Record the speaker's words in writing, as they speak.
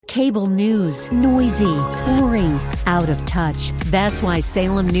Cable news, noisy, boring, out of touch. That's why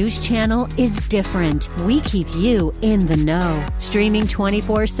Salem News Channel is different. We keep you in the know. Streaming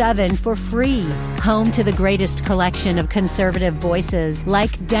 24/7 for free. Home to the greatest collection of conservative voices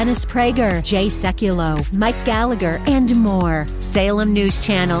like Dennis Prager, Jay Sekulow, Mike Gallagher, and more. Salem News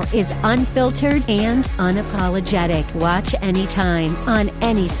Channel is unfiltered and unapologetic. Watch anytime, on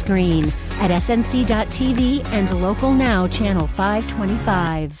any screen, at snc.tv and Local Now Channel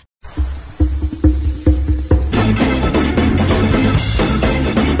 525.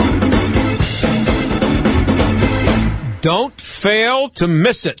 Don't fail to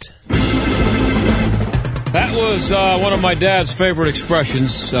miss it. That was one of my dad's favorite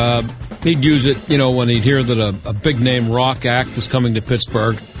expressions. He'd use it, when he'd hear that a big-name rock act was coming to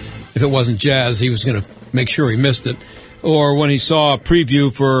Pittsburgh. If it wasn't jazz, he was going to make sure he missed it. Or when he saw a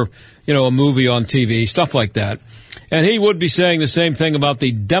preview for, a movie on TV, stuff like that. And he would be saying the same thing about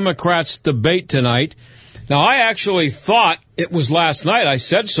the Democrats' debate tonight. Now, I actually thought it was last night. I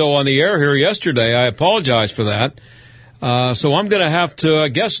said so on the air here yesterday. I apologize for that. So I'm going to have to, I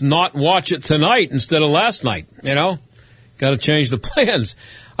guess, not watch it tonight instead of last night, Got to change the plans.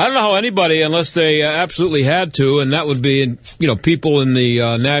 I don't know how anybody, unless they absolutely had to, and that would be, people in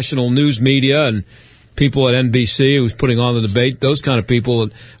the national news media and people at NBC who's putting on the debate, those kind of people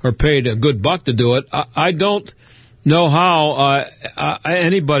are paid a good buck to do it. I don't know how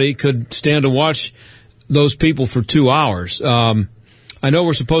anybody could stand to watch those people for 2 hours. I know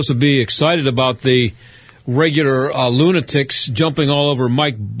we're supposed to be excited about the regular lunatics jumping all over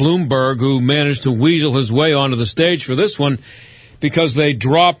Mike Bloomberg, who managed to weasel his way onto the stage for this one because they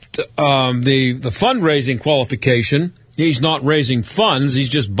dropped the fundraising qualification. He's not raising funds. He's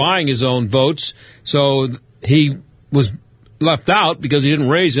just buying his own votes. So he was left out because he didn't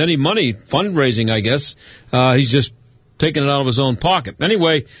raise any money, fundraising, I guess. He's just taking it out of his own pocket.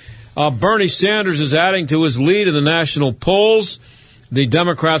 Anyway, Bernie Sanders is adding to his lead in the national polls. The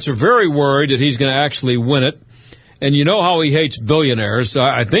Democrats are very worried that he's going to actually win it. And you know how he hates billionaires.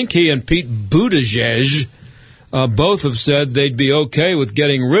 I think he and Pete Buttigieg both have said they'd be okay with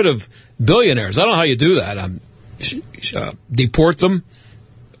getting rid of billionaires. I don't know how you do that. Deport them,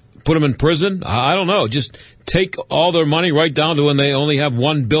 put them in prison. I don't know. Just take all their money right down to when they only have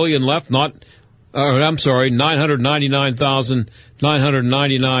 $1 billion left.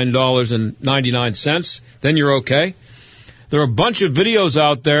 $999,999.99. Then you're okay. There are a bunch of videos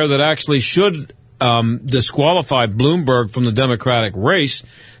out there that actually should disqualify Bloomberg from the Democratic race.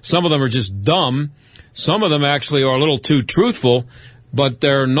 Some of them are just dumb. Some of them actually are a little too truthful. But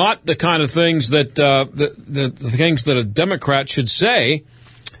they're not the kind of things that the things that a Democrat should say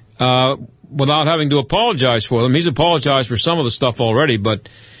without having to apologize for them. He's apologized for some of the stuff already, but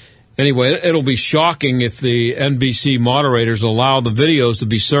anyway, it'll be shocking if the NBC moderators allow the videos to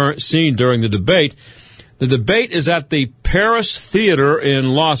be seen during the debate. The debate is at the Paris Theater in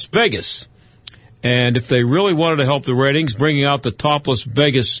Las Vegas, and if they really wanted to help the ratings, bringing out the topless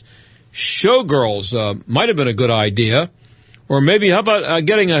Vegas showgirls might have been a good idea. Or maybe, how about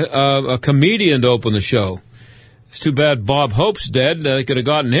getting a comedian to open the show? It's too bad Bob Hope's dead. They could have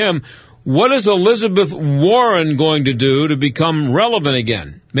gotten him. What is Elizabeth Warren going to do to become relevant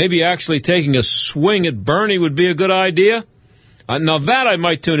again? Maybe actually taking a swing at Bernie would be a good idea. Now that I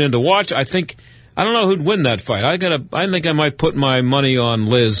might tune in to watch. I don't know who'd win that fight. I think I might put my money on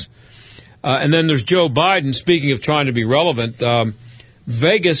Liz. And then there's Joe Biden. Speaking of trying to be relevant,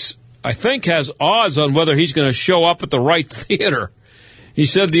 Vegas, I think, has odds on whether he's going to show up at the right theater. He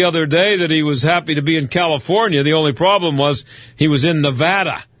said the other day that he was happy to be in California. The only problem was he was in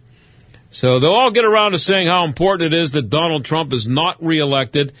Nevada. So they'll all get around to saying how important it is that Donald Trump is not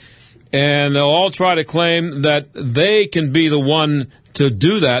reelected, and they'll all try to claim that they can be the one to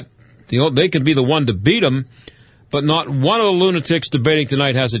do that. They can be the one to beat him, but not one of the lunatics debating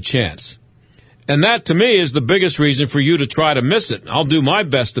tonight has a chance. And that, to me, is the biggest reason for you to try to miss it. I'll do my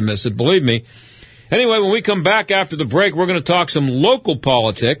best to miss it, believe me. Anyway, when we come back after the break, we're going to talk some local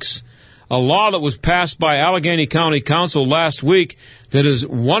politics. A law that was passed by Allegheny County Council last week that is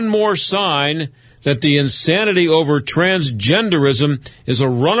one more sign that the insanity over transgenderism is a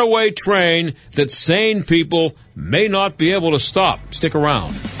runaway train that sane people may not be able to stop. Stick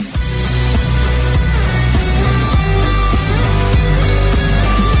around.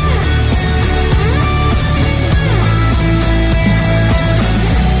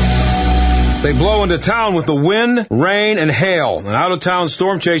 They blow into town with the wind, rain, and hail. And out-of-town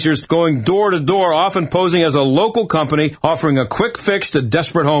storm chasers going door to door, often posing as a local company offering a quick fix to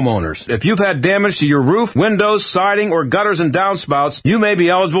desperate homeowners. If you've had damage to your roof, windows, siding, or gutters and downspouts, you may be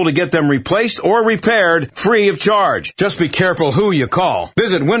eligible to get them replaced or repaired free of charge. Just be careful who you call.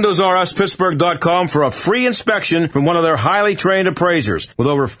 Visit WindowsRUsPittsburgh.com for a free inspection from one of their highly trained appraisers. With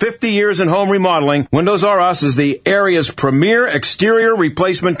over 50 years in home remodeling, Windows R Us is the area's premier exterior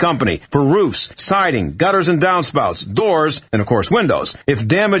replacement company for roofs, siding, gutters and downspouts, doors, and of course windows. If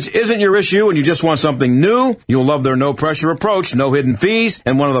damage isn't your issue and you just want something new, you'll love their no-pressure approach, no hidden fees,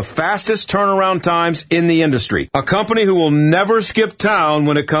 and one of the fastest turnaround times in the industry. A company who will never skip town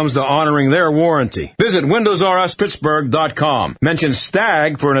when it comes to honoring their warranty. Visit WindowsRUsPittsburgh.com. Mention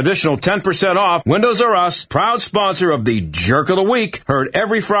STAG for an additional 10% off. Windows R Us, proud sponsor of the Jerk of the Week, heard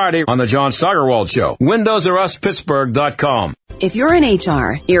every Friday on the John Steigerwald Show. WindowsRUsPittsburgh.com. If you're in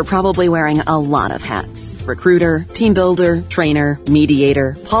HR, you're probably wearing a lot of hats. Recruiter, team builder, trainer,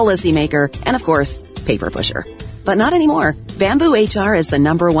 mediator, policymaker, and of course, paper pusher. But not anymore. Bamboo HR is the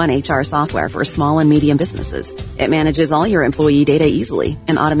 #1 HR software for small and medium businesses. It manages all your employee data easily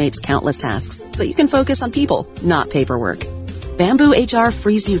and automates countless tasks, so you can focus on people, not paperwork. Bamboo HR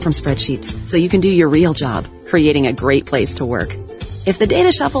frees you from spreadsheets, so you can do your real job, creating a great place to work. If the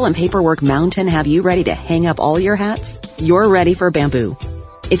data shuffle and paperwork mountain have you ready to hang up all your hats, you're ready for Bamboo.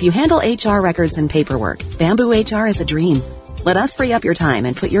 If you handle HR records and paperwork, Bamboo HR is a dream. Let us free up your time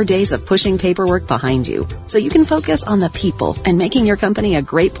and put your days of pushing paperwork behind you so you can focus on the people and making your company a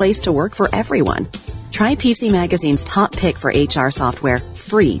great place to work for everyone. Try PC Magazine's top pick for HR software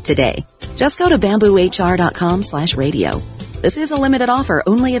free today. Just go to bamboohr.com/radio. This is a limited offer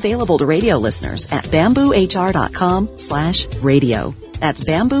only available to radio listeners at bamboohr.com/radio. That's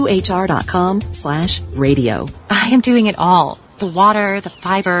bamboohr.com/radio. I am doing it all. The water, the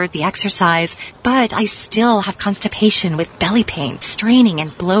fiber, the exercise, but I still have constipation with belly pain, straining,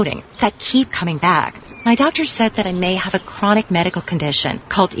 and bloating that keep coming back. My doctor said that I may have a chronic medical condition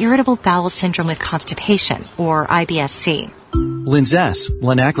called irritable bowel syndrome with constipation, or IBS-C. Linzess,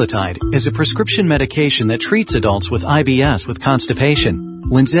 linaclotide, is a prescription medication that treats adults with IBS with constipation.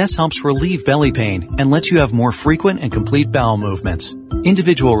 Linzess helps relieve belly pain and lets you have more frequent and complete bowel movements.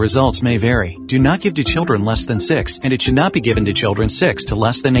 Individual results may vary. Do not give to children less than 6, and it should not be given to children 6 to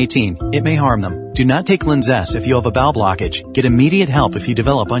less than 18. It may harm them. Do not take Linzess if you have a bowel blockage. Get immediate help if you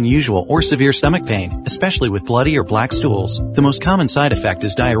develop unusual or severe stomach pain, especially with bloody or black stools. The most common side effect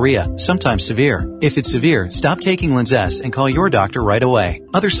is diarrhea, sometimes severe. If it's severe, stop taking Linzess and call your doctor right away.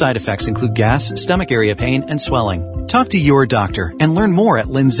 Other side effects include gas, stomach area pain, and swelling. Talk to your doctor and learn more at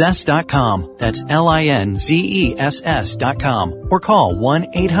linzess.com. That's LINZESS.com. Or call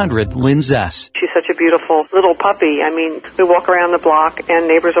 1-800-LINZESS. She's such a beautiful little puppy. I mean, we walk around the block and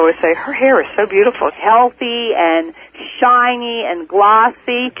neighbors always say, her hair is so beautiful. Healthy and shiny and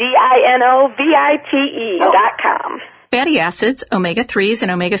glossy. DINOVITE.com. Fatty acids, omega-3s,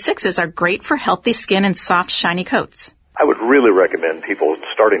 and omega-6s are great for healthy skin and soft, shiny coats. I would really recommend people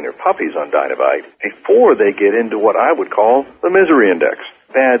starting their puppies on Dynovite before they get into what I would call the misery index.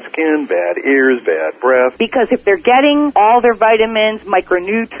 Bad skin, bad ears, bad breath. Because if they're getting all their vitamins,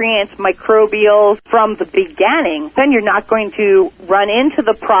 micronutrients, microbials from the beginning, then you're not going to run into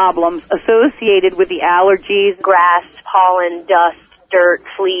the problems associated with the allergies, grass, pollen, dust, dirt,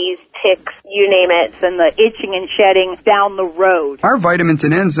 fleas, ticks, you name it, and the itching and shedding down the road. Our vitamins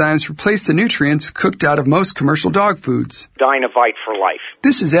and enzymes replace the nutrients cooked out of most commercial dog foods. Dynovite for life.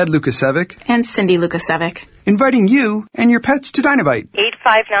 This is Ed Lukasevic and Cindy Lukasevic, inviting you and your pets to Dynovite.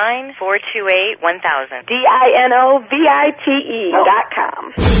 859-428-1000.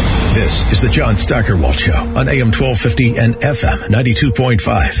 DINOVITE.com. This is the John Steigerwald Show on AM 1250 and FM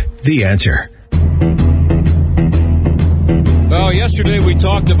 92.5. The Answer. Well, yesterday we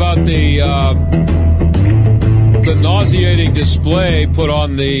talked about the nauseating display put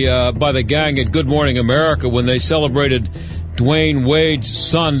on by the gang at Good Morning America when they celebrated Dwayne Wade's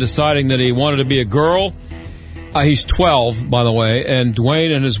son deciding that he wanted to be a girl. He's 12, by the way, and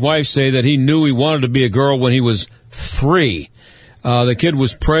Dwayne and his wife say that he knew he wanted to be a girl when he was 3. The kid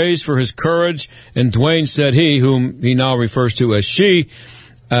was praised for his courage, and Dwayne said he, whom he now refers to as she,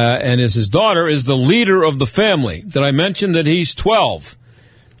 and as his daughter, is the leader of the family. Did I mention that he's 12?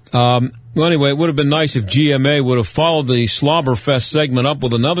 Well, anyway, it would have been nice if GMA would have followed the Slobberfest segment up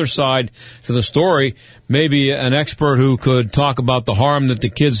with another side to the story, maybe an expert who could talk about the harm that the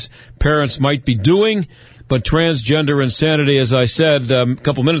kids' parents might be doing. But transgender insanity, as I said a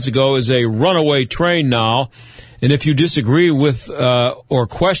couple minutes ago, is a runaway train now. And if you disagree with or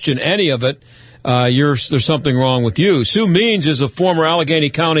question any of it, there's something wrong with you. Sue Means is a former Allegheny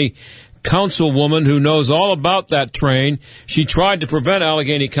County councilwoman who knows all about that train. She tried to prevent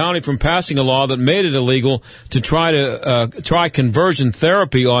Allegheny County from passing a law that made it illegal to try conversion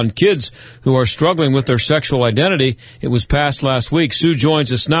therapy on kids who are struggling with their sexual identity. It was passed last week. Sue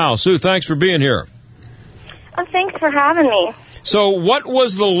joins us now. Sue, thanks for being here. Oh, thanks for having me. So what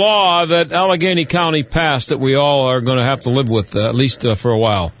was the law that Allegheny County passed that we all are going to have to live with, at least for a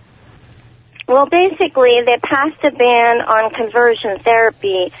while? Well, basically, they passed a ban on conversion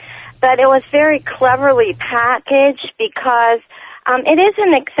therapy, but it was very cleverly packaged because it is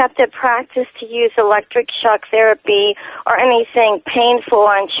an accepted practice to use electric shock therapy or anything painful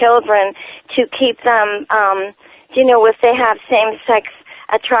on children to keep them, if they have same-sex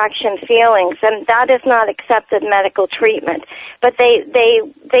attraction feelings, and that is not accepted medical treatment. But they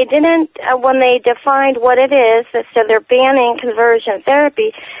didn't, when they defined what it is, so they're banning conversion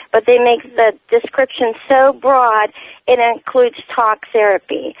therapy, but they make the description so broad, it includes talk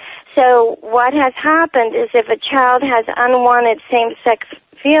therapy. So what has happened is if a child has unwanted same-sex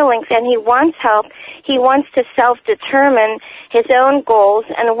feelings and he wants help, he wants to self-determine his own goals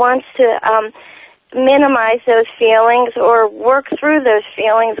and wants to minimize those feelings or work through those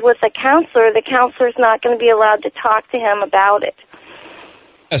feelings with a counselor, the counselor's not going to be allowed to talk to him about it.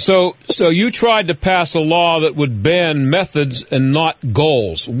 So you tried to pass a law that would ban methods and not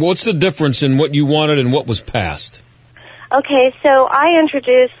goals. What's the difference in what you wanted and what was passed? Okay, so I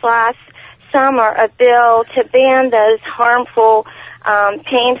introduced last summer a bill to ban those harmful,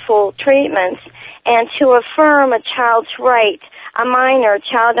 painful treatments and to affirm a child's right, a minor,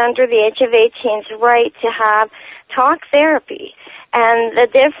 child under the age of 18's right to have talk therapy. And the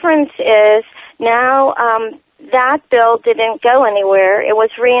difference is now that bill didn't go anywhere. It was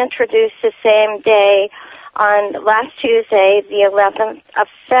reintroduced the same day on last Tuesday, the 11th of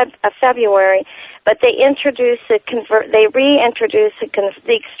February. But they reintroduced the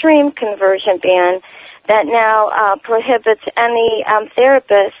extreme conversion ban that now prohibits any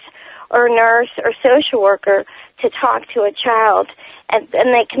therapist or nurse or social worker to talk to a child, and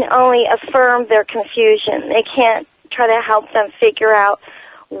they can only affirm their confusion. They can't try to help them figure out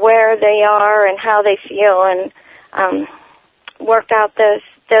where they are and how they feel and work out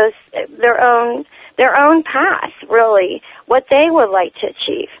their own path, really, what they would like to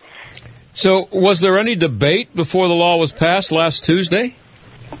achieve. So was there any debate before the law was passed last Tuesday?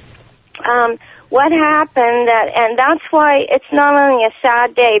 What happened, and that's why it's not only a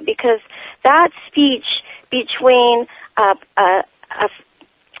sad day, because that speech between a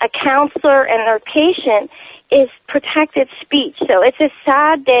counselor and their patient is protected speech. So it's a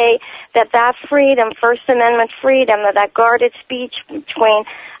sad day that freedom, First Amendment freedom, that guarded speech between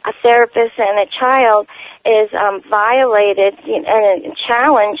a therapist and a child is violated and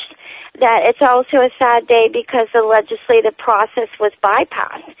challenged. That it's also a sad day because the legislative process was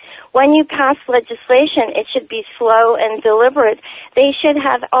bypassed. When you pass legislation, it should be slow and deliberate. They should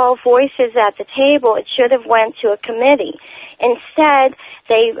have all voices at the table. It should have went to a committee. Instead,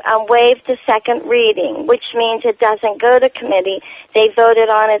 they waived the second reading, which means it doesn't go to committee. They voted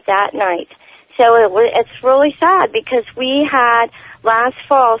on it that night. So it's really sad because we had last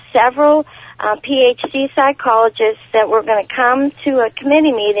fall several PhD psychologists that were going to come to a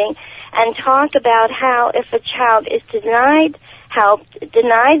committee meeting and talk about how if a child is denied help,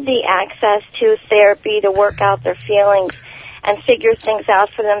 denied the access to therapy to work out their feelings and figure things out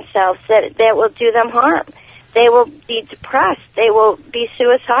for themselves, that will do them harm. They will be depressed. They will be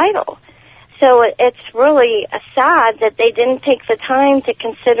suicidal. So it's really sad that they didn't take the time to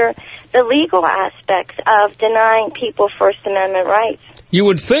consider the legal aspects of denying people First Amendment rights. You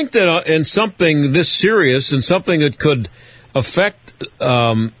would think that in something this serious and something that could affect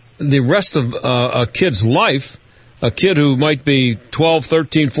the rest of a kid's life, a kid who might be 12,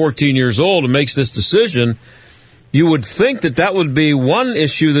 13, 14 years old and makes this decision, you would think that would be one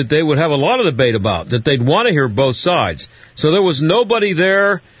issue that they would have a lot of debate about, that they'd want to hear both sides. So there was nobody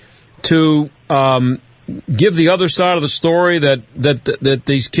there to give the other side of the story that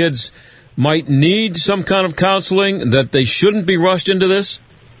these kids might need some kind of counseling, that they shouldn't be rushed into this?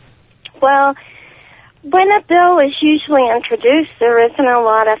 Well, when a bill is usually introduced, there isn't a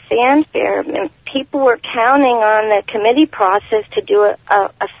lot of fanfare. And people were counting on the committee process to do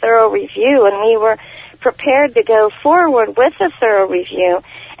a thorough review, and we were prepared to go forward with a thorough review,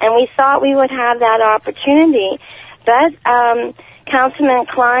 and we thought we would have that opportunity. But Councilman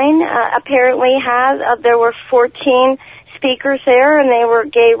Klein apparently had, there were 14 speakers there, and they were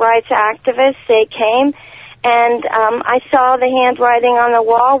gay rights activists. They came, and I saw the handwriting on the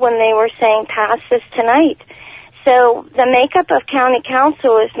wall when they were saying, pass this tonight. So the makeup of county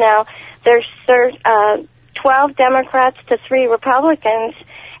council is now, there's 12 Democrats to 3 Republicans,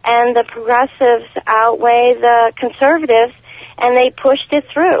 and the progressives outweigh the conservatives, and they pushed it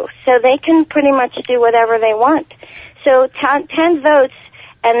through. So they can pretty much do whatever they want. So 10 votes,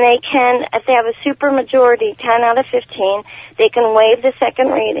 and they can, if they have a super majority, 10 out of 15, they can waive the second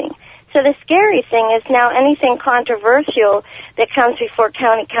reading. So the scary thing is now anything controversial that comes before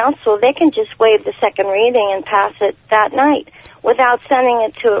county council, they can just waive the second reading and pass it that night without sending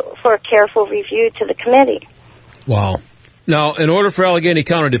it for a careful review to the committee. Wow. Now, in order for Allegheny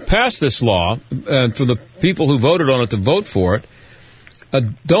County to pass this law, and for the people who voted on it to vote for it,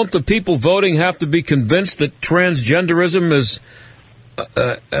 don't the people voting have to be convinced that transgenderism is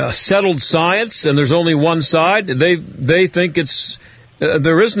a settled science and there's only one side? They think it's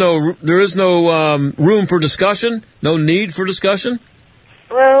there is no room for discussion, no need for discussion?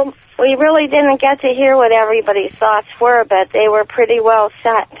 Well, we really didn't get to hear what everybody's thoughts were, but they were pretty well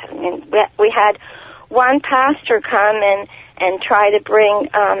set. I mean, we had one pastor come and try to bring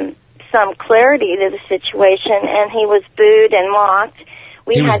some clarity to the situation, and he was booed and mocked.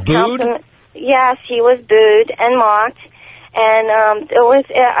 He was booed? Yes, he was booed and mocked, and it was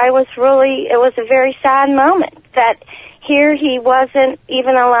a very sad moment that here he wasn't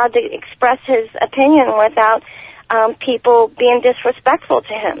even allowed to express his opinion without people being disrespectful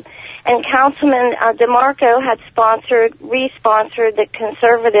to him. And Councilman DeMarco had re-sponsored the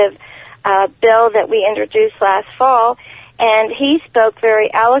conservative bill that we introduced last fall, and he spoke very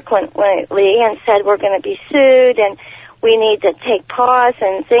eloquently and said we're going to be sued and we need to take pause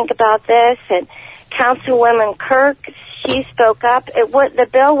and think about this. And Councilwoman Kirk, she spoke up. The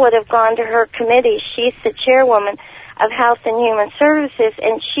bill would have gone to her committee. She's the chairwoman of Health and Human Services,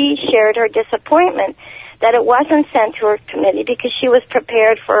 and she shared her disappointment that it wasn't sent to her committee because she was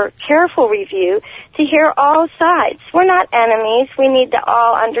prepared for careful review to hear all sides. We're not enemies. We need to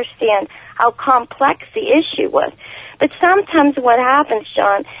all understand how complex the issue was. But sometimes what happens,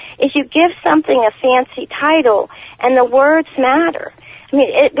 John, is you give something a fancy title and the words matter. I mean,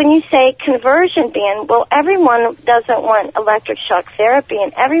 when you say conversion ban, well, everyone doesn't want electric shock therapy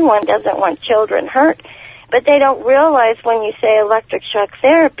and everyone doesn't want children hurt. But they don't realize when you say electric shock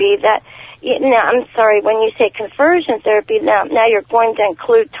therapy that, when you say conversion therapy, now you're going to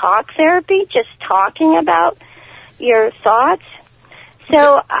include talk therapy, just talking about your thoughts.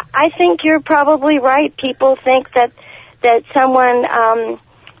 So I think you're probably right. People think that someone, I'm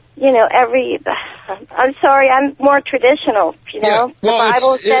sorry, I'm more traditional, Yeah, well, the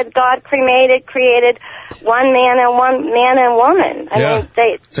Bible said God created one man and woman. I mean,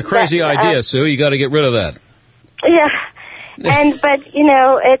 it's a crazy idea, Sue. You got to get rid of that. Yeah. But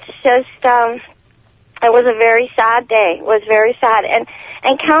it's just, it was a very sad day. It was very sad. And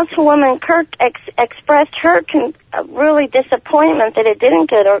Councilwoman Kirk expressed her really disappointment that it didn't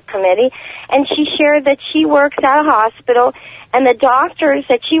go to her committee. And she shared that she works at a hospital, and the doctors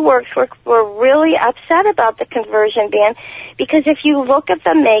that she works with were really upset about the conversion ban because if you look at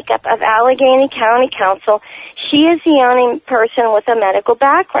the makeup of Allegheny County Council, she is the only person with a medical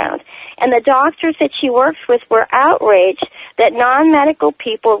background. And the doctors that she works with were outraged that non-medical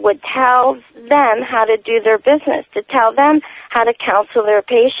people would tell them how to do their business, to tell them how to counsel their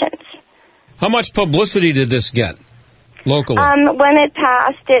patients. How much publicity did this get locally? When it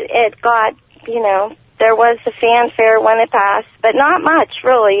passed, it got, there was the fanfare when it passed, but not much,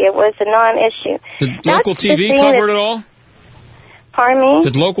 really. It was a non-issue. Did local TV cover it at all? Pardon me?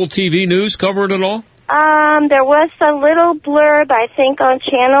 Did local TV news cover it at all? There was a little blurb, I think, on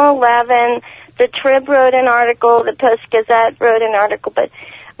Channel 11. The Trib wrote an article, the Post-Gazette wrote an article, but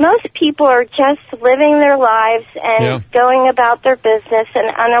most people are just living their lives and going about their business and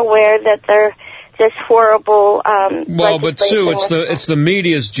unaware that they're this horrible well, but Sue, it's the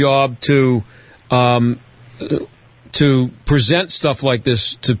media's job to present stuff like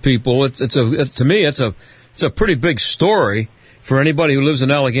this to people. To me, it's a pretty big story for anybody who lives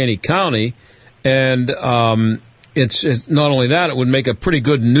in Allegheny County. And it's not only that, it would make a pretty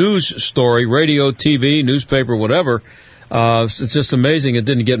good news story, radio, TV, newspaper, whatever. It's just amazing it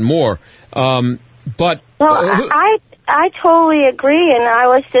didn't get more. I totally agree, and I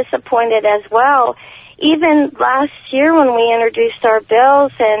was disappointed as well. Even last year when we introduced our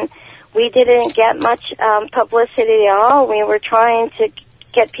bills and we didn't get much publicity at all, we were trying to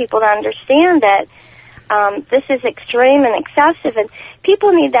get people to understand that this is extreme and excessive, and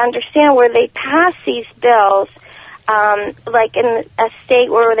people need to understand where they pass these bills, like in a state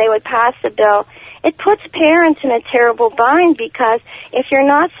where they would pass the bill, it puts parents in a terrible bind because if you're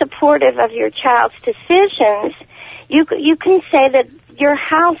not supportive of your child's decisions, you can say that your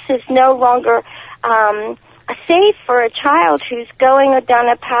house is no longer safe for a child who's going down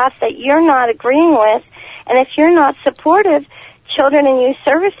a path that you're not agreeing with, and if you're not supportive, Children and Youth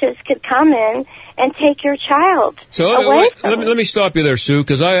Services could come in and take your child away from let me stop you there, Sue,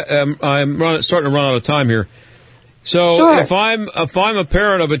 because I'm starting to run out of time here. So Sure. if I'm a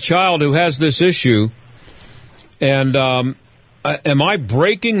parent of a child who has this issue, and am I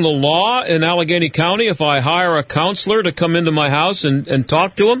breaking the law in Allegheny County if I hire a counselor to come into my house and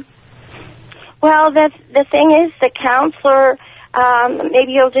talk to him? Well, the thing is, the counselor,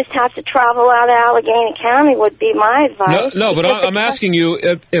 maybe you'll just have to travel out of Allegheny County would be my advice. No, but I'm asking you,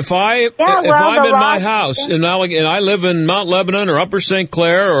 if I'm in my house in Allegheny, and I live in Mount Lebanon or Upper St.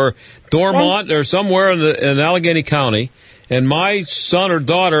 Clair or Dormont or somewhere in Allegheny County, and my son or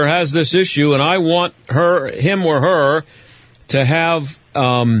daughter has this issue, and I want him or her to have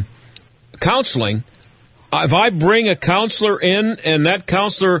counseling, if I bring a counselor in and that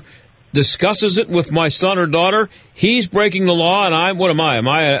counselor discusses it with my son or daughter, he's breaking the law, and what am I? Am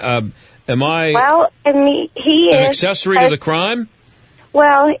I well, he an is accessory to the crime?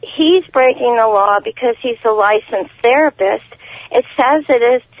 Well, he's breaking the law because he's a licensed therapist. It says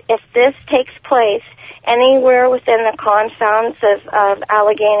if this takes place anywhere within the confines of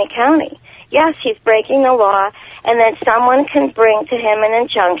Allegheny County, yes, he's breaking the law, and then someone can bring to him an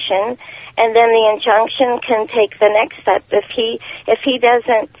injunction, and then the injunction can take the next step. If he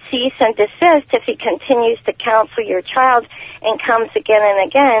doesn't cease and desist, if he continues to counsel your child and comes again and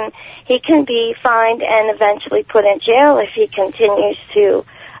again, he can be fined and eventually put in jail if he continues to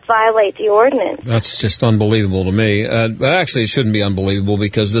violate the ordinance. That's just unbelievable to me. But actually, it shouldn't be unbelievable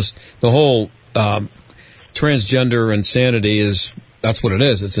because the whole transgender insanity that's what it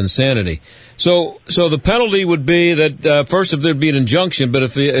is. It's insanity. So the penalty would be that first, if there'd be an injunction, but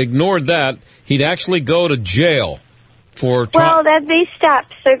if he ignored that, he'd actually go to jail for. Well, that'd be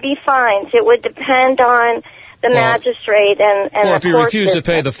steps. There'd be fines. It would depend on the magistrate and or the if he court refused to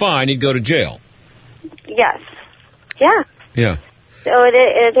system. pay the fine, he'd go to jail. Yes. Yeah. Yeah. So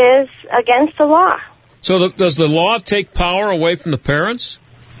it is against the law. So does the law take power away from the parents?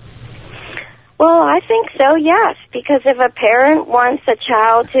 Well, I think so, yes, because if a parent wants a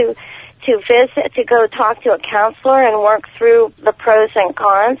child to visit, to go talk to a counselor and work through the pros and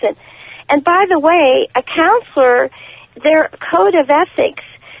cons, and by the way, a counselor, their code of ethics,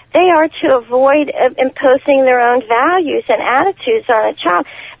 they are to avoid imposing their own values and attitudes on a child.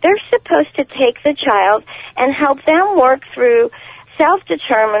 They're supposed to take the child and help them work through,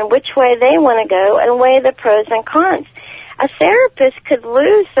 self-determine which way they want to go and weigh the pros and cons. A therapist could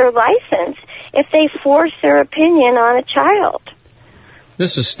lose their license if they force their opinion on a child.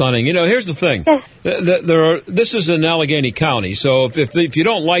 This is stunning. Here's the thing. This is in Allegheny County, so if you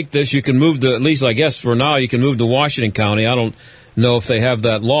don't like this, you can move to, at least I guess for now, you can move to Washington County. I don't know if they have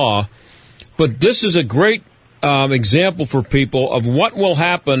that law. But this is a great example for people of what will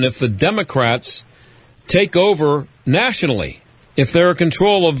happen if the Democrats take over nationally. If they're in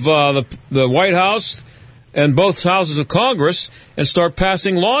control of the White House and both houses of Congress and start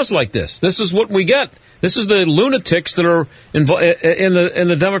passing laws like this. This is what we get. This is the lunatics that are in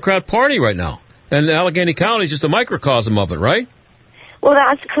the Democrat Party right now. And Allegheny County is just a microcosm of it, right? Well,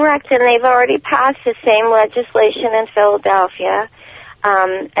 that's correct, and they've already passed the same legislation in Philadelphia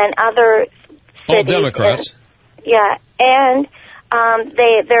and other cities. All Democrats. And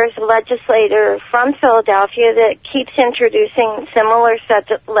there's a legislator from Philadelphia that keeps introducing similar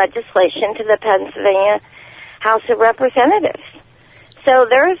legislation to the Pennsylvania House of Representatives. So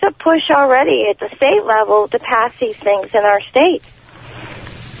there's a push already at the state level to pass these things in our state.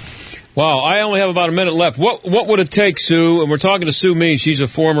 Wow, I only have about a minute left. What would it take, Sue, and we're talking to Sue Means, she's a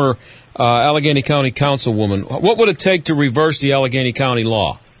former Allegheny County councilwoman. What would it take to reverse the Allegheny County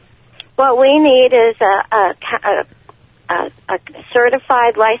law? What we need is a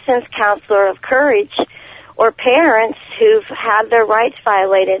certified licensed counselor of courage or parents who've had their rights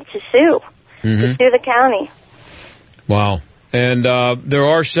violated to sue the county. Wow. And there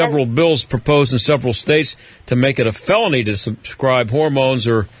are several bills proposed in several states to make it a felony to prescribe hormones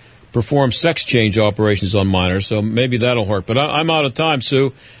or perform sex change operations on minors, so maybe that'll hurt. But I'm out of time,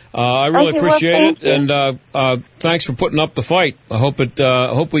 Sue. I really appreciate it, and thanks for putting up the fight. I hope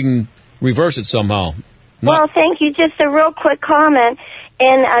we can reverse it somehow. Well, thank you. Just a real quick comment.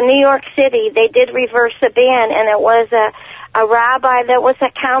 In New York City, they did reverse the ban, and it was a rabbi that was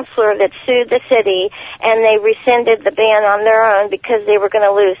a counselor that sued the city, and they rescinded the ban on their own because they were going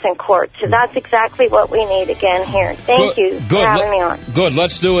to lose in court. So that's exactly what we need again here. Thank you for having me on. Good.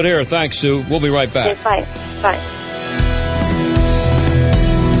 Let's do it here. Thanks, Sue. We'll be right back. Okay, bye. Bye.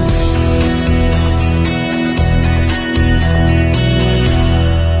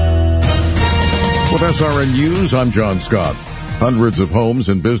 With SRN News, I'm John Scott. Hundreds of homes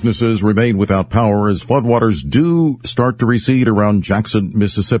and businesses remain without power as floodwaters do start to recede around Jackson,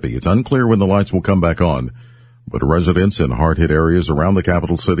 Mississippi. It's unclear when the lights will come back on, but residents in hard-hit areas around the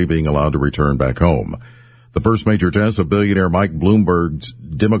capital city being allowed to return back home. The first major test of billionaire Mike Bloomberg's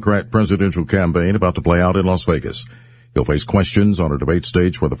Democrat presidential campaign about to play out in Las Vegas. He'll face questions on a debate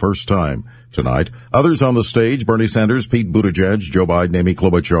stage for the first time tonight. Others on the stage, Bernie Sanders, Pete Buttigieg, Joe Biden, Amy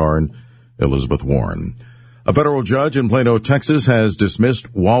Klobuchar, and Elizabeth Warren. A federal judge in Plano, Texas has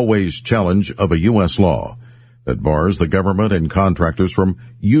dismissed Huawei's challenge of a U.S. law that bars the government and contractors from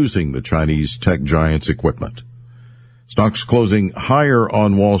using the Chinese tech giant's equipment. Stocks closing higher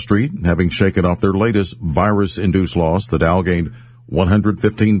on Wall Street, having shaken off their latest virus-induced loss. The Dow gained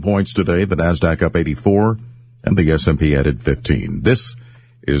 115 points today, the Nasdaq up 84, and the S&P added 15. This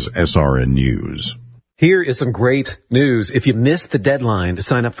is SRN News. Here is some great news. If you missed the deadline to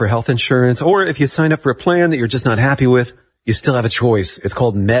sign up for health insurance, or if you signed up for a plan that you're just not happy with, you still have a choice. It's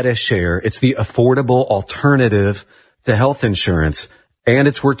called MediShare. It's the affordable alternative to health insurance. And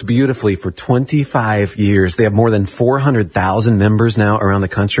it's worked beautifully for 25 years. They have more than 400,000 members now around the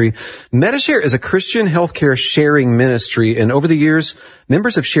country. MediShare is a Christian healthcare sharing ministry, and over the years,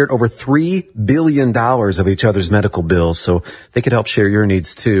 members have shared over $3 billion of each other's medical bills, so they could help share your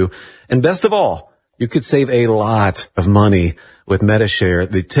needs too. And best of all, you could save a lot of money with MediShare.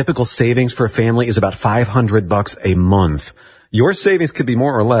 The typical savings for a family is about $500 a month. Your savings could be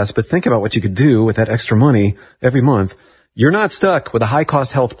more or less, but think about what you could do with that extra money every month. You're not stuck with a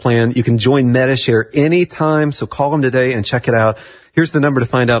high-cost health plan. You can join MediShare anytime, so call them today and check it out. Here's the number to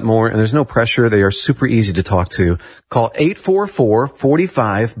find out more, and there's no pressure. They are super easy to talk to. Call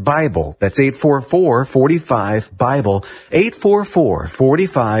 844-45-BIBLE. That's 844-45-BIBLE.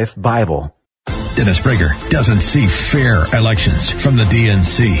 844-45-BIBLE. Dennis Prager doesn't see fair elections from the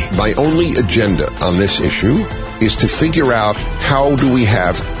DNC. My only agenda on this issue is to figure out how do we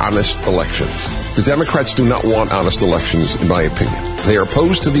have honest elections. The Democrats do not want honest elections, in my opinion. They are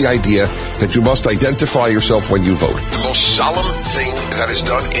opposed to the idea that you must identify yourself when you vote. The most solemn thing that is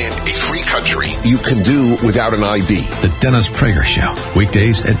done in a free country you can do without an ID. The Dennis Prager Show,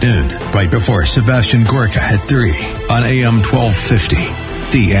 weekdays at noon, right before Sebastian Gorka at 3 on AM 1250.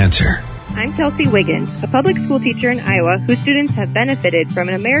 The Answer. I'm Kelsey Wiggins, a public school teacher in Iowa whose students have benefited from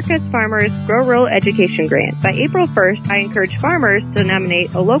an America's Farmers Grow Rural Education Grant. By April 1st, I encourage farmers to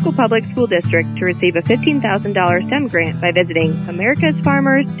nominate a local public school district to receive a $15,000 STEM grant by visiting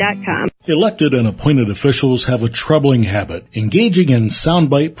americasfarmers.com. Elected and appointed officials have a troubling habit, engaging in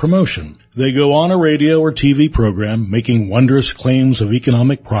soundbite promotion. They go on a radio or TV program making wondrous claims of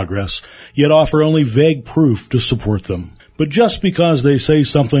economic progress, yet offer only vague proof to support them. But just because they say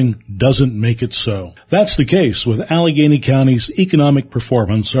something doesn't make it so. That's the case with Allegheny County's economic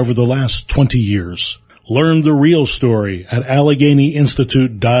performance over the last 20 years. Learn the real story at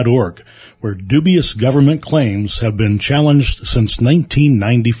AlleghenyInstitute.org, where dubious government claims have been challenged since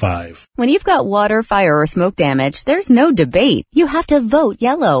 1995. When you've got water, fire, or smoke damage, there's no debate. You have to vote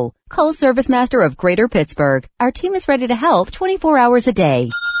yellow. Call Service Master of Greater Pittsburgh. Our team is ready to help 24 hours a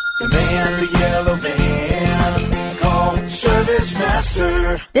day. Demand the yellow van. Service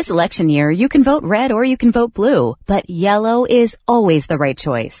Master. This election year, you can vote red or you can vote blue, but yellow is always the right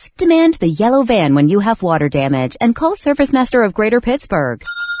choice. Demand the yellow van when you have water damage and call Service Master of Greater Pittsburgh.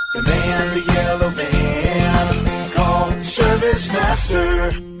 Demand the yellow van. Call Service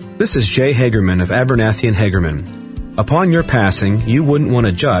Master. This is Jay Hagerman of Abernathy & Hagerman. Upon your passing, you wouldn't want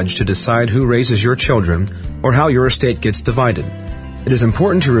a judge to decide who raises your children or how your estate gets divided. It is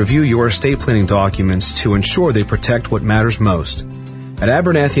important to review your estate planning documents to ensure they protect what matters most. At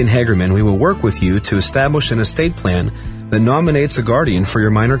Abernathy & Hagerman, we will work with you to establish an estate plan that nominates a guardian for your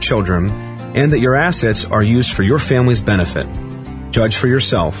minor children and that your assets are used for your family's benefit. Judge for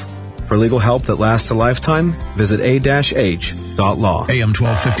yourself. For legal help that lasts a lifetime, visit a-h.law. AM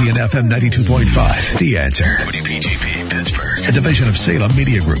 1250 and FM 92.5. The Answer. WPGP Pittsburgh, a division of Salem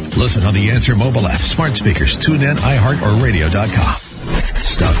Media Group. Listen on the Answer mobile app, smart speakers, TuneIn, iHeart, or radio.com.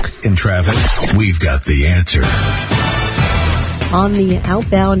 Stuck in traffic? We've got the answer. On the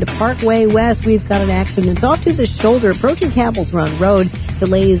outbound Parkway West, we've got an accident. It's off to the shoulder, approaching Campbell's Run Road.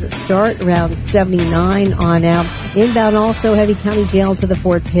 Delays start around 79 on out. Inbound also, heavy County Jail to the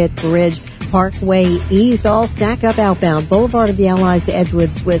Fort Pitt Bridge. Parkway East, all stack up outbound. Boulevard of the Allies to Edgewood,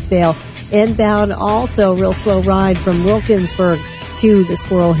 Swissvale. Inbound also, real slow ride from Wilkinsburg to the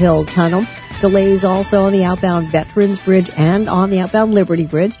Squirrel Hill Tunnel. Delays also on the outbound Veterans Bridge and on the outbound Liberty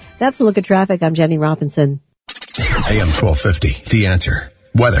Bridge. That's a look at traffic. I'm Jenny Robinson. AM 1250, The Answer.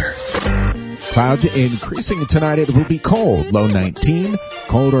 Weather. Clouds increasing tonight. It will be cold. Low 19.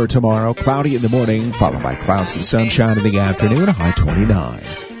 Colder tomorrow, cloudy in the morning, followed by clouds and sunshine in the afternoon, a high 29.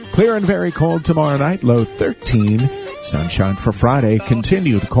 Clear and very cold tomorrow night, low 13. Sunshine for Friday,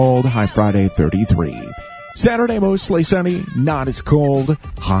 continued cold, high Friday 33. Saturday, mostly sunny, not as cold,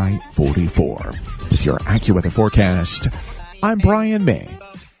 high 44. With your AccuWeather forecast, I'm Brian May.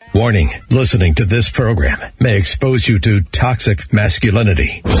 Warning, listening to this program may expose you to toxic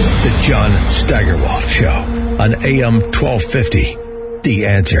masculinity. The John Steigerwald Show on AM 1250. The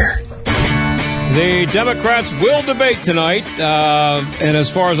Answer. The Democrats will debate tonight, and as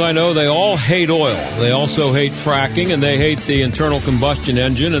far as I know, they all hate oil. They also hate fracking, and they hate the internal combustion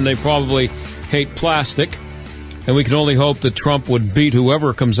engine, and they probably hate plastic. And we can only hope that Trump would beat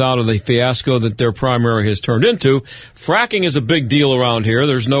whoever comes out of the fiasco that their primary has turned into. Fracking is a big deal around here.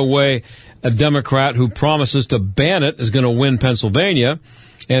 There's no way a Democrat who promises to ban it is going to win Pennsylvania.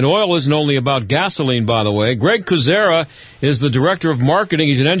 And oil isn't only about gasoline, by the way. Greg Kucera is the director of marketing.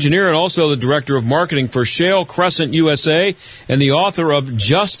 He's an engineer and also the director of marketing for Shale Crescent USA and the author of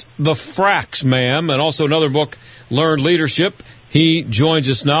Just the Fracks, Ma'am, and also another book, Learned Leadership. He joins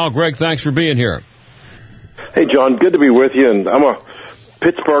us now. Greg, thanks for being here. Hey, John, good to be with you. And I'm a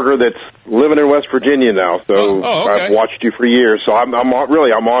Pittsburgher that's living in West Virginia now, so okay. I've watched you for years. So I'm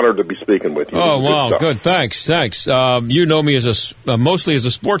honored to be speaking with you. Oh, wow, good. Thanks. You know me as mostly as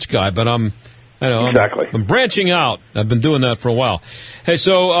a sports guy, but I'm branching out. I've been doing that for a while. Hey,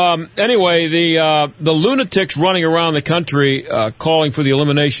 so anyway, the lunatics running around the country calling for the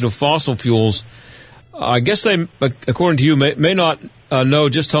elimination of fossil fuels. I guess they, according to you, may not know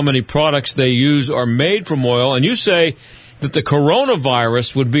just how many products they use are made from oil. And you say that the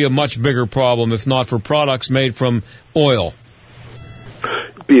coronavirus would be a much bigger problem if not for products made from oil.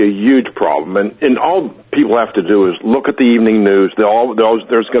 Be a huge problem. And all people have to do is look at the evening news.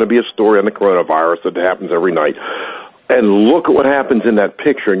 There's going to be a story on the coronavirus that happens every night. And look at what happens in that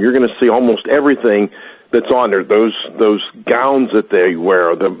picture, and you're going to see almost everything that's on there. Those gowns that they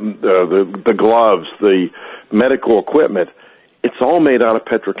wear, the gloves, the medical equipment, it's all made out of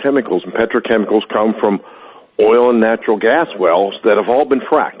petrochemicals, and petrochemicals come from oil and natural gas wells that have all been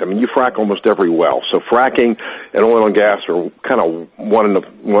fracked. I mean, you frack almost every well. So fracking and oil and gas are kind of one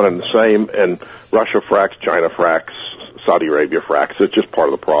and the same, and Russia fracks, China fracks, Saudi Arabia fracks. It's just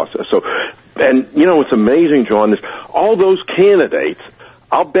part of the process. So, and you know, what's amazing, John, is all those candidates,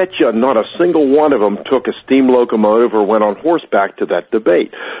 I'll bet you not a single one of them took a steam locomotive or went on horseback to that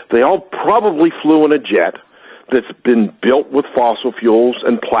debate. They all probably flew in a jet that's been built with fossil fuels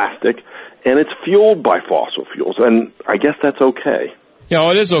and plastic, and it's fueled by fossil fuels, and I guess that's okay.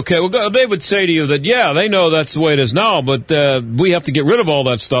 Yeah, it is okay. Well, they would say to you that, yeah, they know that's the way it is now, but we have to get rid of all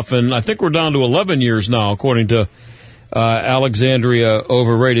that stuff, and I think we're down to 11 years now, according to Alexandria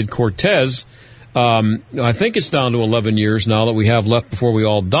Overrated Cortez. I think it's down to 11 years now that we have left before we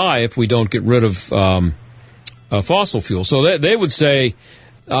all die if we don't get rid of fossil fuel. So they would say,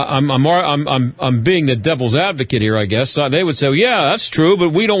 I'm being the devil's advocate here, I guess. They would say, well, yeah, that's true, but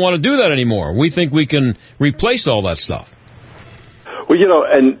we don't want to do that anymore. We think we can replace all that stuff. Well, you know,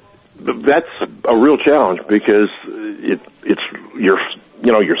 and that's a real challenge because it's your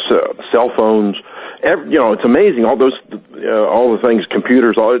cell phones. It's amazing, all the things,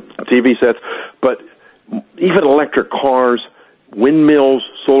 computers, all TV sets, but even electric cars, windmills,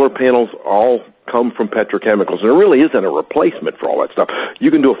 solar panels, all come from petrochemicals. And there really isn't a replacement for all that stuff. You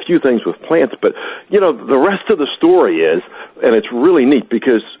can do a few things with plants, but, the rest of the story is, and it's really neat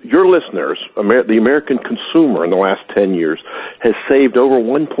because your listeners, the American consumer in the last 10 years, has saved over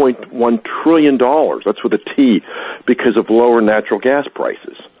 $1.1 trillion, that's with a T, because of lower natural gas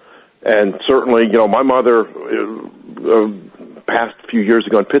prices. And certainly, my mother passed a few years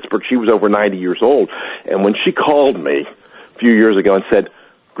ago in Pittsburgh. She was over 90 years old. And when she called me a few years ago and said,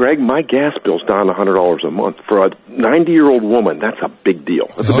 Greg, my gas bill's down $100 a month. For a 90-year-old woman, that's a big deal.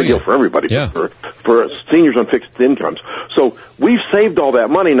 That's a big deal for everybody, for seniors on fixed incomes. So we've saved all that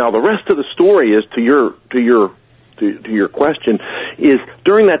money. Now, the rest of the story is to your question, is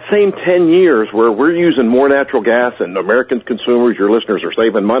during that same 10 years where we're using more natural gas and American consumers, your listeners, are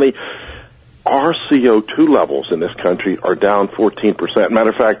saving money, our CO2 levels in this country are down 14%. Matter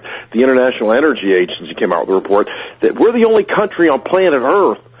of fact, the International Energy Agency came out with a report that we're the only country on planet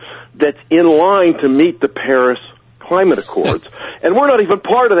Earth that's in line to meet the Paris Climate Accords. And we're not even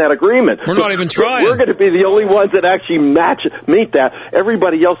part of that agreement. We're not even trying. We're going to be the only ones that actually meet that.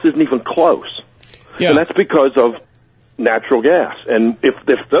 Everybody else isn't even close. Yeah. And that's because of natural gas. And if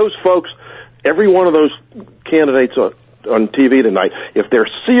those folks, every one of those candidates on TV tonight, if they're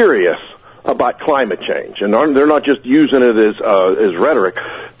serious about climate change and they're not just using it as rhetoric,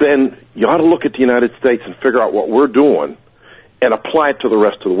 then you ought to look at the United States and figure out what we're doing and apply it to the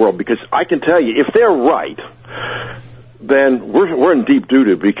rest of the world. Because I can tell you, if they're right, then we're in deep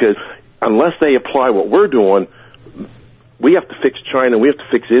doo-doo, because unless they apply what we're doing, we have to fix China, we have to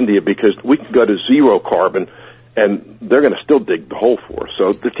fix India, because we can go to zero carbon, and they're going to still dig the hole for us. So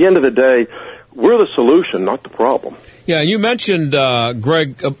at the end of the day, we're the solution, not the problem. Yeah, you mentioned,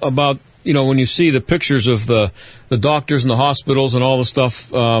 Greg, about, when you see the pictures of the doctors and the hospitals and all the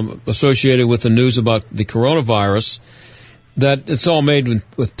stuff associated with the news about the coronavirus, that it's all made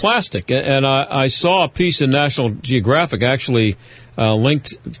with plastic. And I saw a piece in National Geographic, actually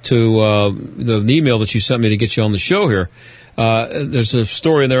linked to the email that you sent me to get you on the show here. There's a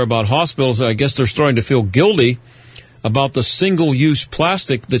story in there about hospitals. I guess they're starting to feel guilty about the single-use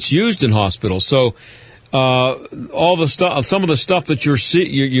plastic that's used in hospitals. So all the stuff, some of the stuff that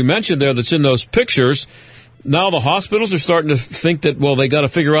you mentioned there that's in those pictures, now the hospitals are starting to think that, well, they got to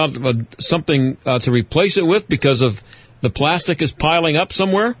figure out something to replace it with because of the plastic is piling up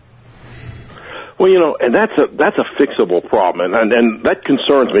somewhere? Well, and that's a fixable problem, and that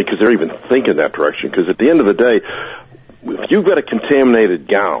concerns me, because they're even thinking that direction. Because at the end of the day, if you've got a contaminated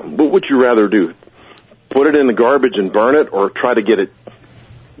gown, what would you rather do? Put it in the garbage and burn it, or try to get it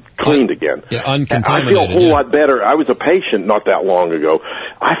cleaned again? Yeah, uncontaminated. I feel a whole lot better. I was a patient not that long ago.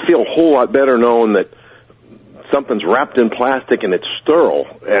 I feel a whole lot better knowing that something's wrapped in plastic and it's sterile,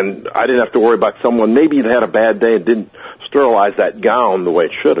 and I didn't have to worry about someone maybe that had a bad day and didn't sterilize that gown the way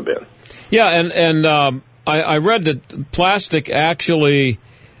it should have been. Yeah, and I read that plastic actually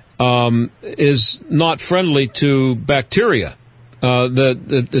is not friendly to bacteria.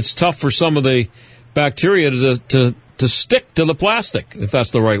 That it's tough for some of the bacteria to stick to the plastic, if that's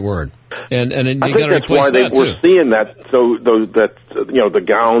the right word. And you got to replace that too. We're seeing that. So that the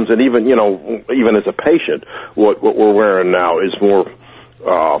gowns, and even as a patient, what we're wearing now is more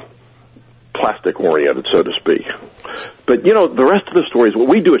plastic oriented, so to speak. But the rest of the story is what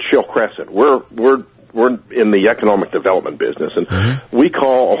we do at Shell Crescent. We're in the economic development business, and we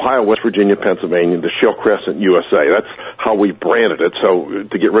call Ohio, West Virginia, Pennsylvania the Shell Crescent USA. That's how we branded it, so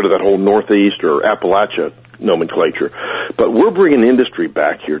to get rid of that whole Northeast or Appalachia nomenclature. But we're bringing industry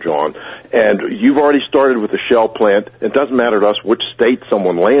back here, John, and you've already started with the Shell plant. It doesn't matter to us which state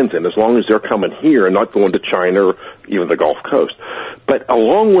someone lands in, as long as they're coming here and not going to China or even the Gulf Coast. But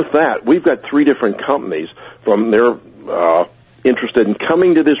along with that, we've got 3 different companies from their interested in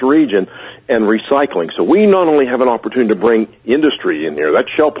coming to this region and recycling. So we not only have an opportunity to bring industry in here, that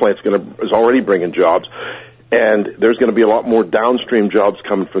Shell plant is already bringing jobs, and there's going to be a lot more downstream jobs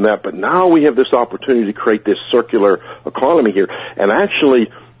coming from that. But now we have this opportunity to create this circular economy here and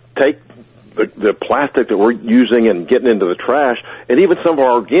actually take the plastic that we're using and getting into the trash, and even some of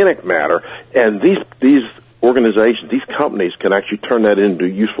our organic matter, and these organizations, these companies can actually turn that into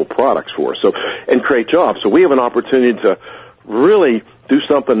useful products for us, and create jobs. So we have an opportunity to really do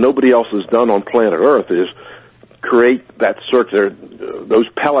something nobody else has done on planet Earth, is create that circular, those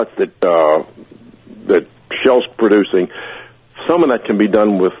pellets that Shell's producing. Some of that can be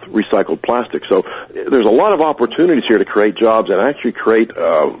done with recycled plastic. So there's a lot of opportunities here to create jobs and actually create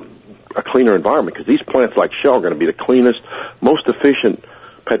a cleaner environment, because these plants like Shell are going to be the cleanest, most efficient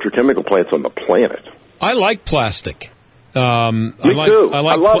petrochemical plants on the planet. I like plastic. Me too. I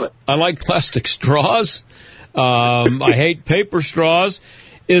love it. I like plastic straws. I hate paper straws.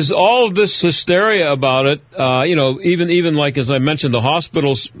 Is all of this hysteria about it, even like, as I mentioned, the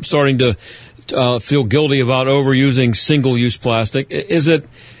hospitals starting to feel guilty about overusing single-use plastic. Is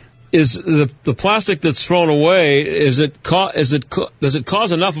the plastic that's thrown away, does it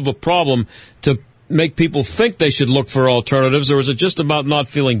cause enough of a problem to make people think they should look for alternatives, or is it just about not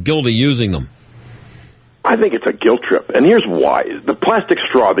feeling guilty using them? I think it's a guilt trip, and here's why. The plastic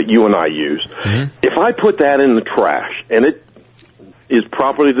straw that you and I use, if I put that in the trash and it is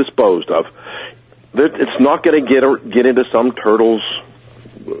properly disposed of, it's not going to get into some turtle's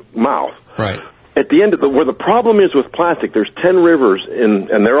mouth. Right. At the end of where the problem is with plastic, there's 10 rivers, and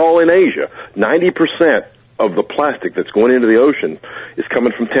they're all in Asia. 90% of the plastic that's going into the ocean is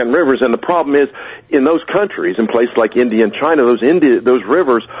coming from 10 rivers, and the problem is, in those countries, in places like India and China, those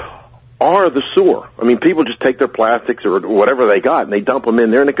rivers are the sewer. I mean, people just take their plastics or whatever they got, and they dump them in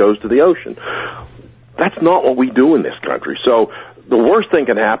there, and it goes to the ocean. That's not what we do in this country. So the worst thing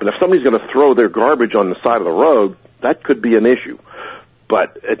can happen, if somebody's going to throw their garbage on the side of the road, that could be an issue.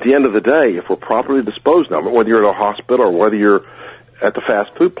 But at the end of the day, if we're properly disposed of it, whether you're at a hospital or whether you're at the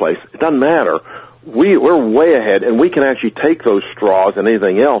fast food place, it doesn't matter. We're way ahead, and we can actually take those straws and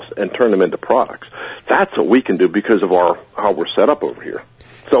anything else and turn them into products. That's what we can do because of how we're set up over here.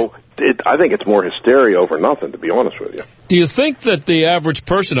 So I think it's more hysteria over nothing, to be honest with you. Do you think that the average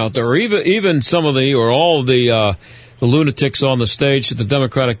person out there, or even some of or all of the the lunatics on the stage at the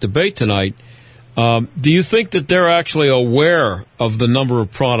Democratic debate tonight, do you think that they're actually aware of the number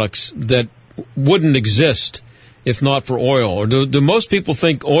of products that wouldn't exist if not for oil? Or do most people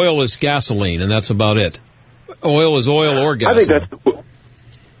think oil is gasoline and that's about it? Oil is oil or gasoline? I think that's...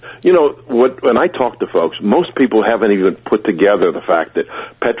 when I talk to folks, most people haven't even put together the fact that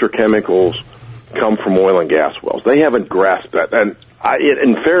petrochemicals come from oil and gas wells. They haven't grasped that. And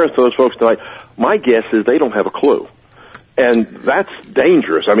in fairness to those folks tonight, my guess is they don't have a clue. And that's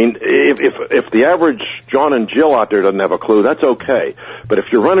dangerous. I mean, if the average John and Jill out there doesn't have a clue, that's okay. But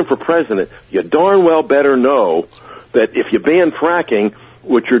if you're running for president, you darn well better know that if you ban fracking,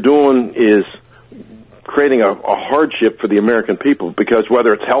 what you're doing is creating a hardship for the American people, because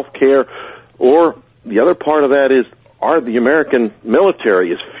whether it's health care or the other part of that is the American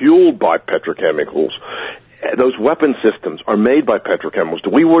military is fueled by petrochemicals. Those weapon systems are made by petrochemicals. Do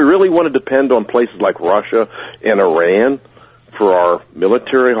we really want to depend on places like Russia and Iran for our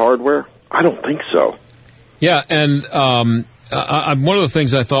military hardware? I don't think so. Yeah, and one of the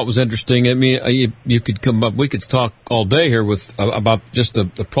things I thought was interesting, I mean, you could come up, we could talk all day here about just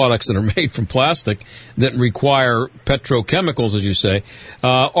the products that are made from plastic that require petrochemicals, as you say.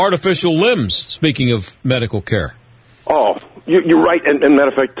 Artificial limbs, speaking of medical care. Oh, you're right. And matter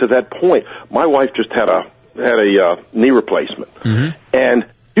of fact, to that point, my wife just had a knee replacement. Mm-hmm. And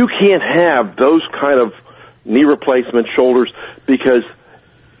you can't have those kind of knee replacement shoulders because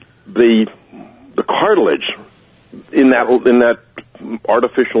the cartilage in that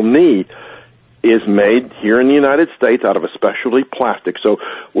artificial knee is made here in the United States out of a specialty plastic. So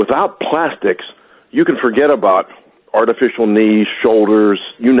without plastics, you can forget about artificial knees, shoulders,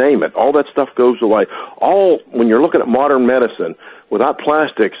 you name it. All that stuff goes away. When you're looking at modern medicine, without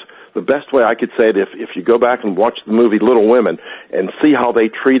plastics, the best way I could say it, if you go back and watch the movie Little Women and see how they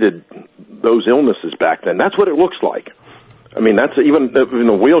treated those illnesses back then, that's what it looks like. I mean, that's even in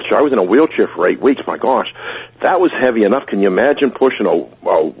a wheelchair. I was in a wheelchair for 8 weeks. My gosh, that was heavy enough. Can you imagine pushing a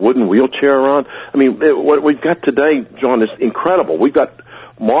wooden wheelchair around? I mean, what we've got today, John, is incredible. We've got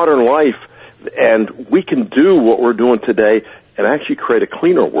modern life, and we can do what we're doing today and actually create a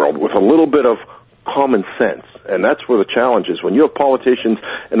cleaner world with a little bit of common sense. And that's where the challenge is. When you have politicians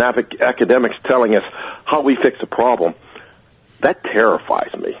and academics telling us how we fix a problem, that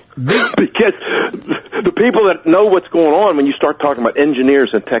terrifies me. Because the people that know what's going on, when you start talking about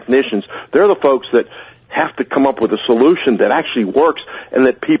engineers and technicians, they're the folks that have to come up with a solution that actually works and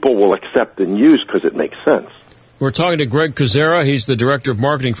that people will accept and use because it makes sense. We're talking to Greg Kucera. He's the Director of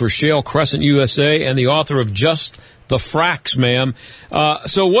Marketing for Shale Crescent USA and the author of Just the Fracks, ma'am.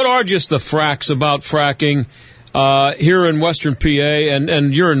 So what are just the fracks about fracking here in Western PA,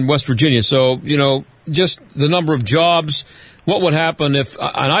 and you're in West Virginia, so, just the number of jobs. What would happen if?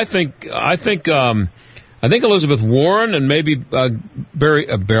 And I think Elizabeth Warren and maybe Bernie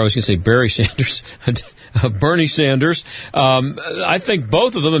Sanders, Bernie Sanders. I think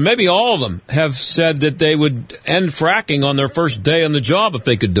both of them, and maybe all of them, have said that they would end fracking on their first day on the job if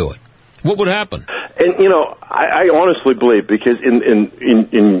they could do it. What would happen? And I honestly believe, because in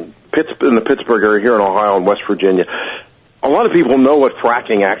the Pittsburgh area here in Ohio and West Virginia, a lot of people know what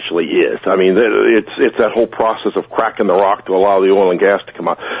fracking actually is. I mean, it's that whole process of cracking the rock to allow the oil and gas to come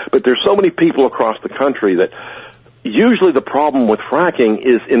out. But there's so many people across the country that usually the problem with fracking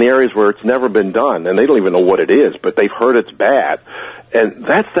is in areas where it's never been done, and they don't even know what it is, but they've heard it's bad. And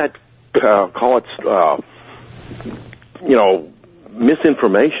that's that,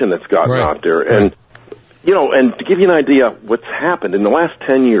 misinformation that's gotten out there. And, and to give you an idea what's happened in the last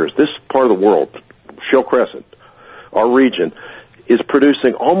 10 years, this part of the world, Shale Crescent, our region, is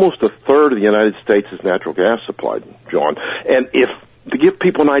producing almost a third of the United States' natural gas supply, John. And to give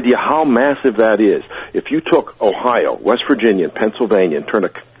people an idea how massive that is, if you took Ohio, West Virginia, and Pennsylvania and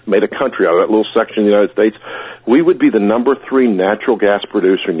made a country out of that little section of the United States, we would be the number 3 natural gas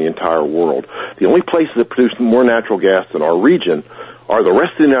producer in the entire world. The only places that produce more natural gas than our region are the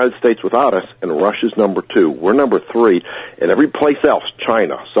rest of the United States without us, and Russia's number 2. We're number 3, and every place else,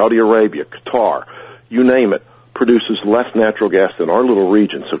 China, Saudi Arabia, Qatar, you name it, produces less natural gas than our little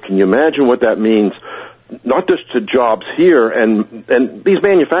region. So can you imagine what that means, not just to jobs here and these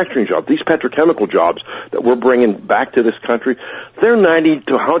manufacturing jobs, these petrochemical jobs that we're bringing back to this country, they're $90,000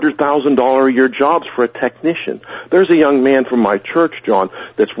 to $100,000 a year jobs for a technician. There's a young man from my church, John,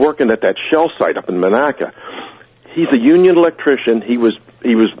 that's working at that Shell site up in Monaca. He's a union electrician. He was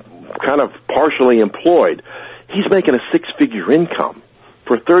kind of partially employed. He's making a 6-figure income.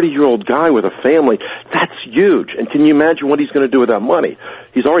 For a 30-year-old guy with a family, that's huge. And can you imagine what he's going to do with that money?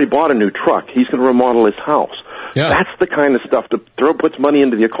 He's already bought a new truck. He's going to remodel his house. Yeah. That's the kind of stuff that puts money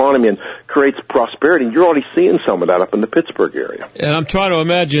into the economy and creates prosperity. You're already seeing some of that up in the Pittsburgh area. And I'm trying to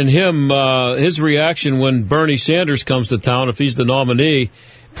imagine his reaction when Bernie Sanders comes to town, if he's the nominee,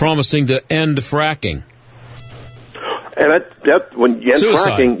 promising to end fracking. And that when you end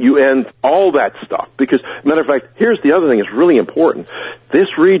Suicide. fracking, you end all that stuff. Because, matter of fact, here's the other thing that's really important.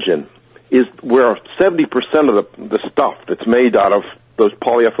 This region is where 70% of the stuff that's made out of those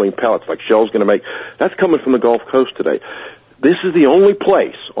polyethylene pellets, like Shell's going to make, that's coming from the Gulf Coast today. This is the only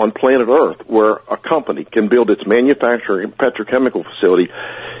place on planet Earth where a company can build its manufacturing petrochemical facility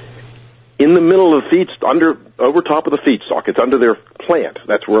in the middle of the over top of the feedstock. It's under their plant.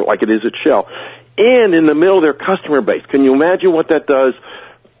 That's where, like it is at Shell. And in the middle of their customer base. Can you imagine what that does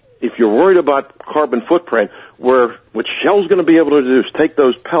if you're worried about carbon footprint, where what Shell's going to be able to do is take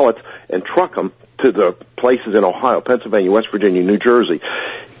those pellets and truck them to the places in Ohio, Pennsylvania, West Virginia, New Jersey.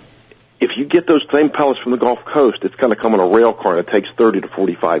 If you get those same pellets from the Gulf Coast, it's going to come on a rail car, and it takes 30 to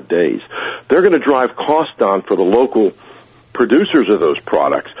 45 days. They're going to drive costs down for the local producers of those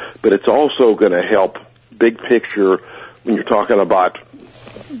products, but it's also going to help big picture when you're talking about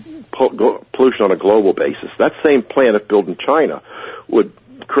pollution on a global basis. That same plant, if built in China, would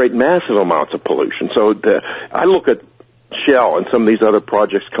create massive amounts of pollution. So I look at Shell and some of these other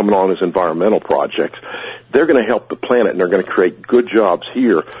projects coming on as environmental projects. They're going to help the planet, and they're going to create good jobs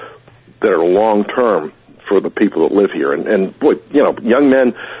here that are long-term for the people that live here. And boy, young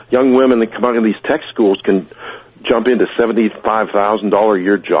men, young women that come out of these tech schools can jump into $75,000 a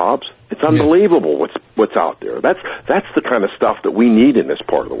year jobs. It's unbelievable what's out there. That's the kind of stuff that we need in this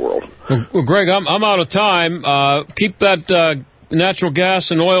part of the world. Well, Greg, I'm out of time. Keep that natural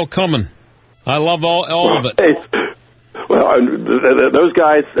gas and oil coming. I love all of it. Well, those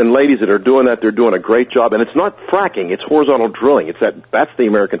guys and ladies that are doing that, they're doing a great job. And it's not fracking; it's horizontal drilling. That's the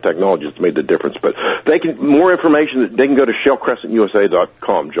American technology that's made the difference. But more information. They can go to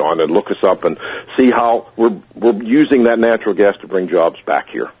shellcrescentusa.com, John, and look us up and see how we're using that natural gas to bring jobs back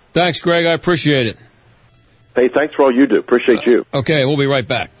here. Thanks, Greg. I appreciate it. Hey, thanks for all you do. Appreciate you. Okay, we'll be right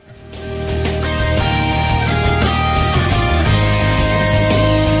back.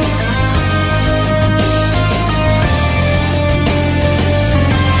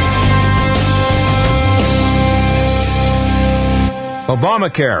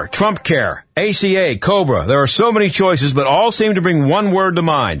 Obamacare, Trump Care, ACA, COBRA. There are so many choices, but all seem to bring one word to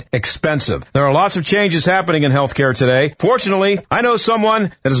mind: expensive. There are lots of changes happening in healthcare today. Fortunately, I know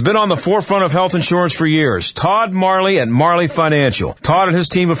someone that has been on the forefront of health insurance for years. Todd Marley at Marley Financial. Todd and his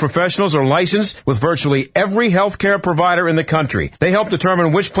team of professionals are licensed with virtually every healthcare provider in the country. They help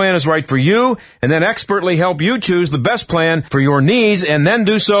determine which plan is right for you, and then expertly help you choose the best plan for your needs, and then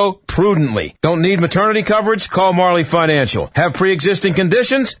do so prudently. Don't need maternity coverage? Call Marley Financial. Have pre-existing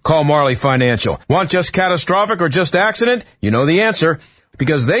conditions? Call Marley Financial. Want just catastrophic or just accident? You know the answer,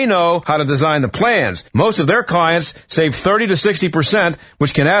 because they know how to design the plans. Most of their clients save 30 to 60%,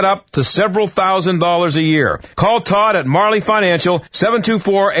 which can add up to several $1,000s a year. Call Todd at Marley Financial,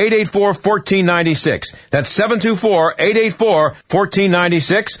 724-884-1496. That's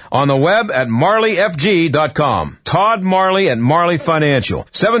 724-884-1496, on the web at marleyfg.com. Todd Marley at Marley Financial,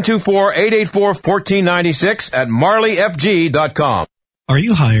 724-884-1496 at marleyfg.com. Are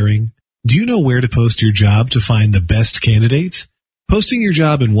you hiring? Do you know where to post your job to find the best candidates? Posting your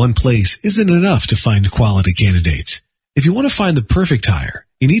job in one place isn't enough to find quality candidates. If you want to find the perfect hire,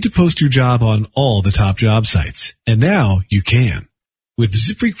 you need to post your job on all the top job sites. And now you can. With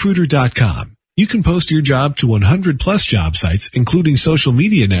ZipRecruiter.com, you can post your job to 100 plus job sites, including social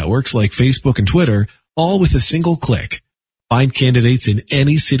media networks like Facebook and Twitter, all with a single click. Find candidates in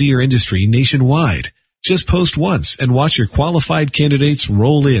any city or industry nationwide. Just post once and watch your qualified candidates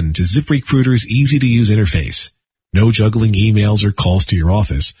roll in to ZipRecruiter's easy-to-use interface. No juggling emails or calls to your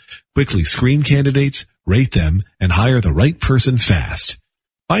office. Quickly screen candidates, rate them, and hire the right person fast.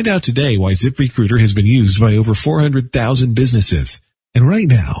 Find out today why ZipRecruiter has been used by over 400,000 businesses. And right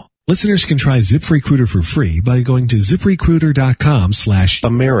now, listeners can try ZipRecruiter for free by going to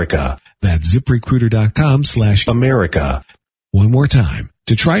ZipRecruiter.com/America. That's ZipRecruiter.com/America. One more time.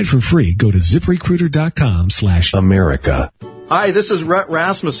 To try it for free, go to ZipRecruiter.com/America. Hi, this is Rhett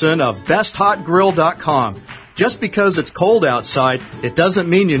Rasmussen of BestHotGrill.com. Just because it's cold outside, it doesn't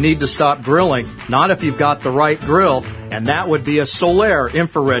mean you need to stop grilling, not if you've got the right grill, and that would be a Solaire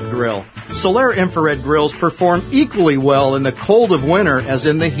infrared grill. Solaire infrared grills perform equally well in the cold of winter as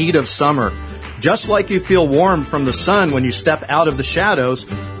in the heat of summer. Just like you feel warm from the sun when you step out of the shadows,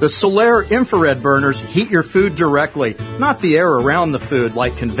 the Solaire infrared burners heat your food directly, not the air around the food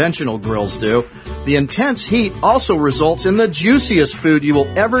like conventional grills do. The intense heat also results in the juiciest food you will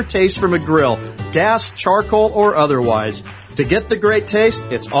ever taste from a grill, gas, charcoal, or otherwise. To get the great taste,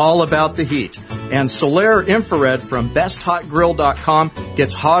 it's all about the heat. And Solaire Infrared from BestHotGrill.com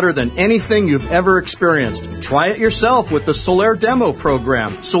gets hotter than anything you've ever experienced. Try it yourself with the Solaire Demo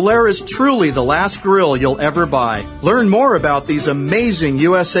Program. Solaire is truly the last grill you'll ever buy. Learn more about these amazing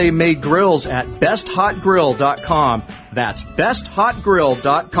USA-made grills at BestHotGrill.com. That's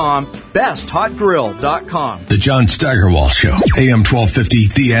BestHotGrill.com, BestHotGrill.com. The John Steigerwald Show, AM 1250,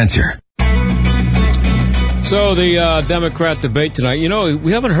 The Answer. So the Democrat debate tonight, you know,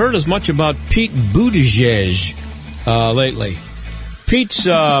 we haven't heard as much about Pete Buttigieg lately. Pete's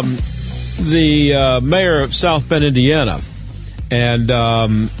the mayor of South Bend, Indiana, and I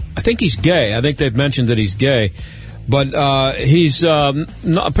think he's gay. I think they've mentioned that he's gay, but he's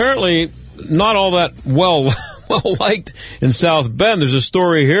apparently not all that well liked in South Bend. There's a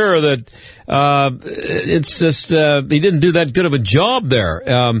story here that it's just he didn't do that good of a job there.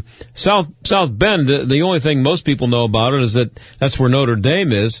 South Bend, the only thing most people know about it is that that's where Notre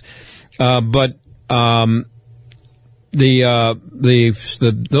Dame is. But the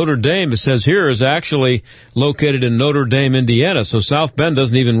Notre Dame, it says here, is actually located in Notre Dame, Indiana. So South Bend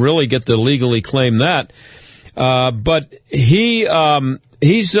doesn't even really get to legally claim that. But he's kind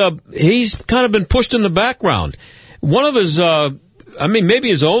of been pushed in the background. One of his, maybe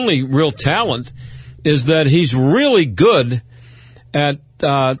his only real talent is that he's really good at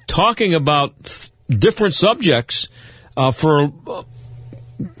talking about different subjects for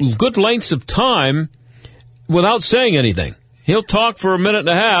good lengths of time without saying anything. He'll talk for a minute and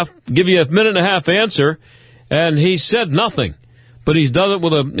a half, give you a minute and a half answer, and he said nothing. But he's done it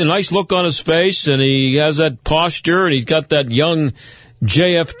with a nice look on his face, and he has that posture, and he's got that young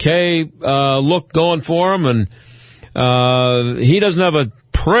JFK look going for him, and he doesn't have a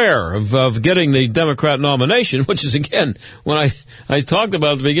prayer of getting the Democrat nomination, which is, again, when I talked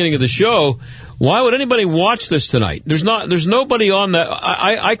about at the beginning of the show, why would anybody watch this tonight? There's nobody on that.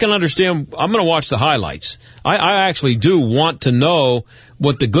 I can understand. I'm going to watch the highlights. I actually do want to know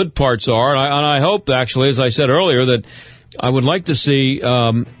what the good parts are, and I hope, actually, as I said earlier, that I would like to see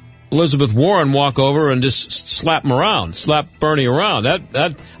Elizabeth Warren walk over and just slap Bernie around.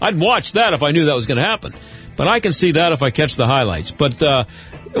 That I'd watch that if I knew that was going to happen. But I can see that if I catch the highlights. But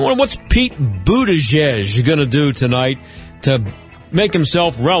what's Pete Buttigieg going to do tonight to make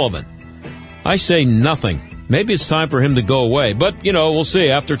himself relevant? I say nothing. Maybe it's time for him to go away. But, we'll see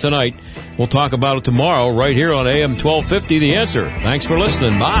after tonight. We'll talk about it tomorrow right here on AM 1250, The Answer. Thanks for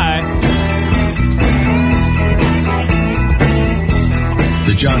listening. Bye.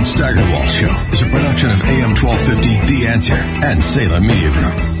 The John Steigerwald Show is a production of AM 1250, The Answer, and Salem Media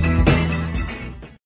Group.